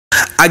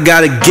I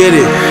gotta get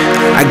it,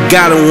 I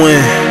gotta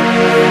win.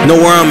 Know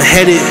where I'm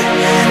headed,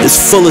 it's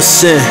full of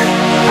sin.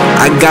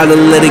 I gotta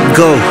let it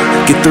go,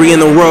 get 3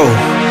 in a row.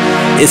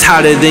 It's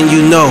hotter than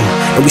you know,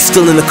 and we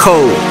still in the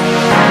cold.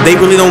 They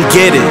really don't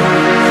get it,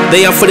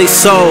 they out for their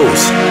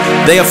souls.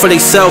 They out for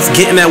themselves,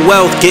 getting that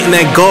wealth, getting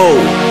that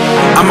gold.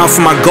 I'm out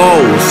for my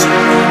goals,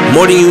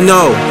 more than you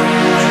know.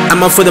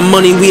 I'm out for the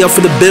money, we out for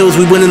the bills,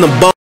 we winning the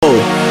bowl.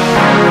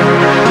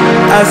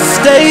 I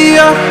stay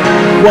up,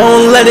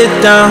 won't let it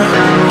down,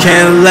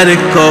 can't let it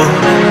go,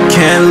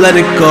 can't let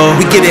it go.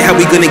 We get it how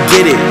we gonna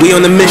get it, we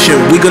on the mission,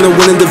 we gonna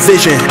win the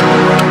division.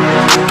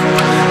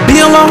 Be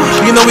alone,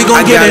 you know we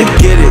gonna get it. I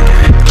gotta get it,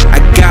 I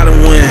gotta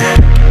win.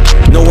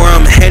 Know where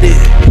I'm headed,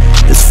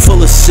 it's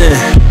full of sin.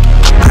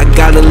 I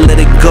gotta let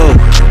it go,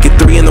 get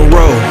 3 in a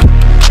row.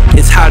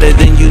 It's hotter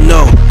than you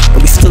know, and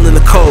we still in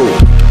the cold.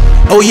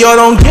 Oh, y'all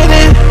don't get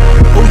it,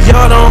 oh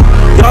y'all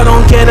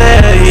don't get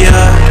it,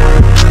 yeah.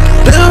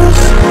 Bills,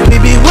 we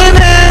be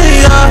winning,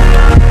 yeah.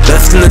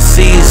 Best in the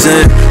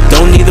season,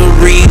 don't need a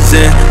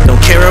reason,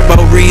 don't care about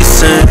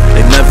reason.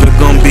 They never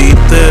gonna beat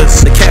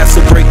this. The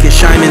castle breaking,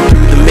 shining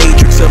through the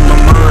matrix of my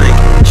mind.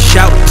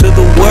 Shout to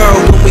the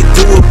world when we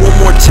do it one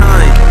more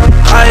time.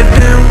 I've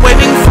been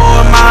waiting for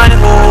my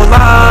whole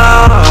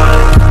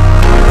life.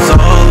 It's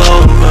all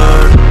over.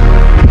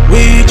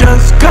 We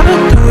just gotta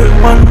do it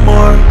one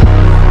more.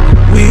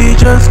 We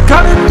just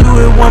gotta do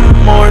it one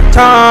more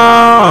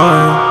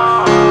time.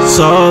 It's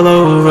all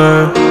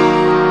over.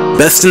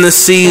 Best in the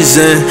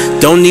season,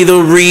 don't need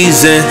a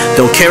reason,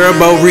 don't care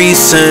about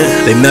recent.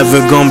 They never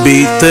gonna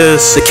beat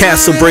this. The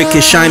castle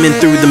breaking, shining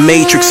through the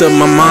matrix of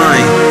my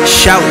mind.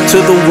 Shout to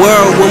the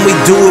world when we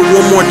do it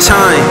one more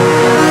time.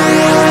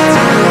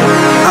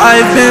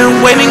 I've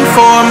been waiting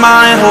for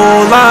my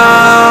whole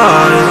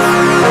life.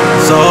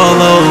 It's all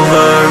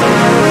over.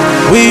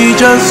 We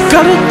just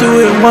gotta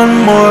do it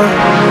one more.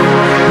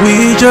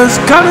 We just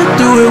gotta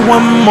do it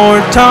one more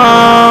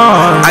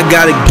time. I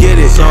gotta get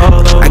it,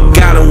 I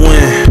gotta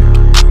win.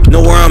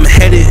 Know where I'm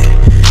headed,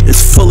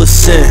 it's full of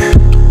sin.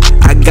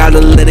 I gotta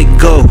let it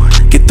go,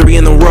 get 3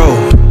 in a row.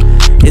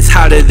 It's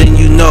hotter than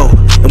you know,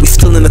 and we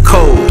still in the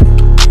cold.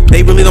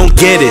 They really don't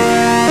get it,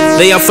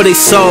 they out for their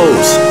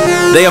souls.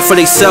 They out for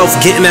themselves,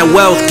 getting that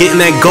wealth, getting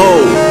that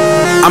gold.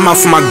 I'm out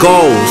for my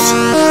goals,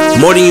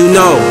 more than you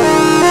know.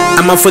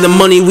 I'm out for the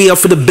money, we out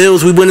for the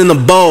bills, we winning the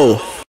bowl.